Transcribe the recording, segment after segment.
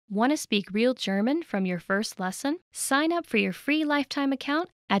Want to speak real German from your first lesson? Sign up for your free lifetime account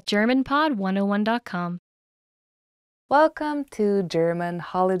at GermanPod101.com. Welcome to German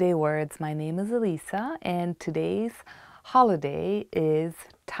Holiday Words. My name is Alisa and today's holiday is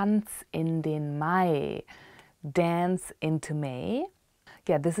Tanz in den Mai, Dance into May.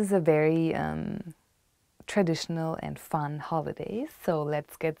 Yeah, this is a very traditional and fun holiday, so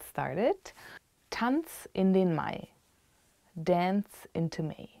let's get started. Tanz in den Mai, Dance into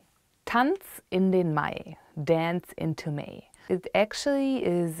May. Tanz in den Mai, Dance into May. It actually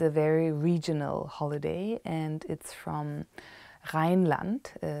is a very regional holiday and it's from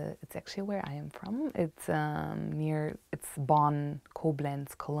Rhineland. It's actually where I am from. It's it's Bonn,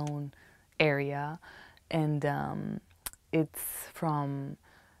 Koblenz, Cologne area, and it's from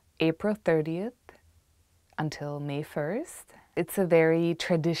April 30th until May 1st. It's a very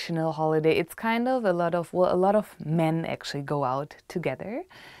traditional holiday. It's kind of a lot of men actually go out together,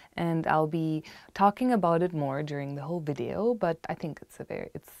 and I'll be talking about it more during the whole video, but I think it's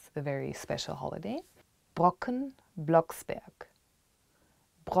a very special holiday. Brocken, Blocksberg.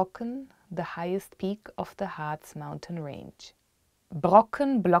 Brocken, the highest peak of the Harz mountain range.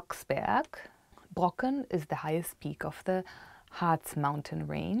 Brocken, Blocksberg. Brocken is the highest peak of the Harz mountain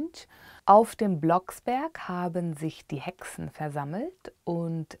range. Auf dem Blocksberg haben sich die Hexen versammelt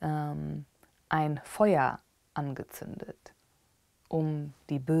und ein Feuer angezündet,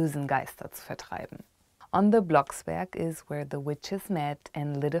 die bösen Geister zu vertreiben. On the Blocksberg is where the witches met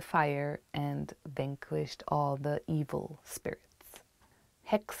and lit a fire and vanquished all the evil spirits.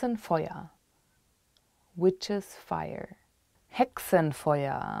 Hexenfeuer, witches fire.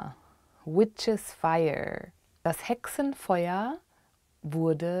 Hexenfeuer, witches fire. Das Hexenfeuer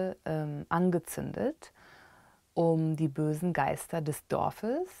wurde angezündet, die bösen Geister des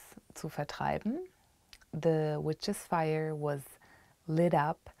Dorfes zu vertreiben. The witch's fire was lit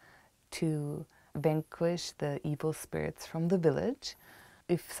up to vanquish the evil spirits from the village.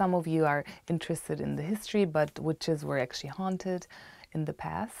 If some of you are interested in the history, but witches were actually haunted in the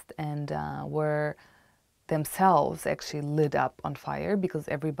past and were themselves actually lit up on fire because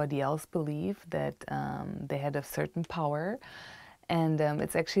everybody else believed that they had a certain power. And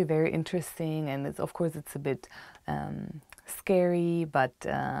it's actually very interesting, and of course it's a bit scary, but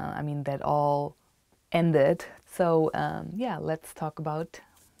I mean that all ended. So yeah, let's talk about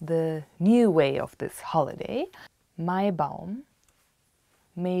the new way of this holiday. Maibaum,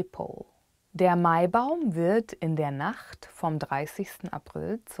 Maypole. Der Maibaum wird in der Nacht vom 30.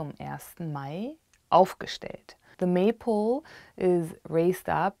 April zum 1. Mai aufgestellt. The maypole is raised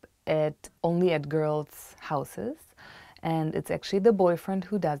up only at girls' houses, and it's actually the boyfriend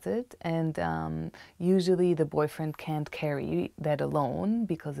who does it, and usually the boyfriend can't carry that alone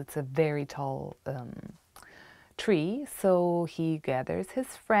because it's a very tall tree, so he gathers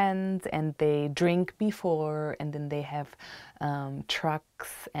his friends and they drink before, and then they have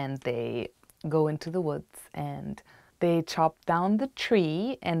trucks and they go into the woods and they chop down the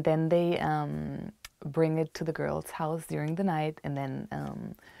tree, and then they bring it to the girl's house during the night and then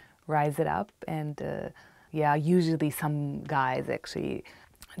rise it up. And yeah, usually some guys actually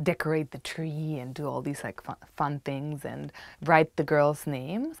decorate the tree and do all these like fun things and write the girl's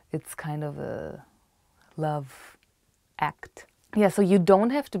names. It's kind of a love act. Yeah, so you don't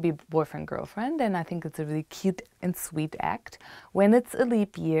have to be boyfriend, girlfriend, and I think it's a really cute and sweet act. When it's a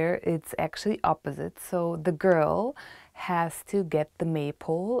leap year, it's actually opposite. So the girl has to get the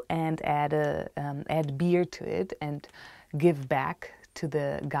maypole and add beer to it and give back to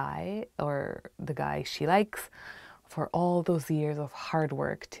the guy or the guy she likes for all those years of hard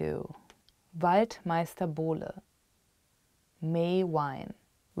work too. Waldmeister Bohle, May wine.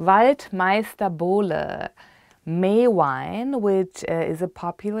 Waldmeister Bohle, May wine, which is a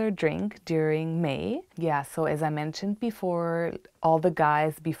popular drink during May. Yeah, so as I mentioned before, all the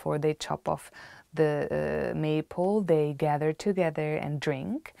guys, before they chop off the maypole, they gather together and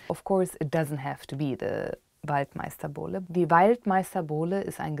drink. Of course, it doesn't have to be the Waldmeisterbohle. Die Waldmeisterbohle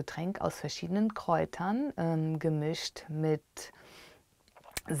ist ein Getränk aus verschiedenen Kräutern, gemischt mit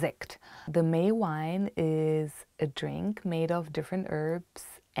Sekt. The May wine is a drink made of different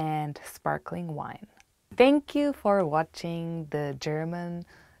herbs and sparkling wine. Thank you for watching the German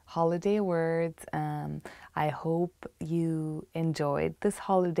holiday words. I hope you enjoyed this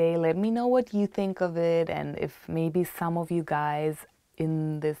holiday. Let me know what you think of it, and if maybe some of you guys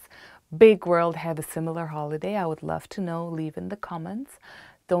in this big world have a similar holiday. I would love to know. Leave in the comments.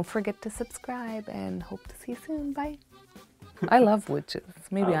 Don't forget to subscribe, and hope to see you soon. Bye. I love witches.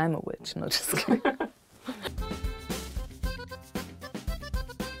 Maybe I'm a witch. No, just kidding.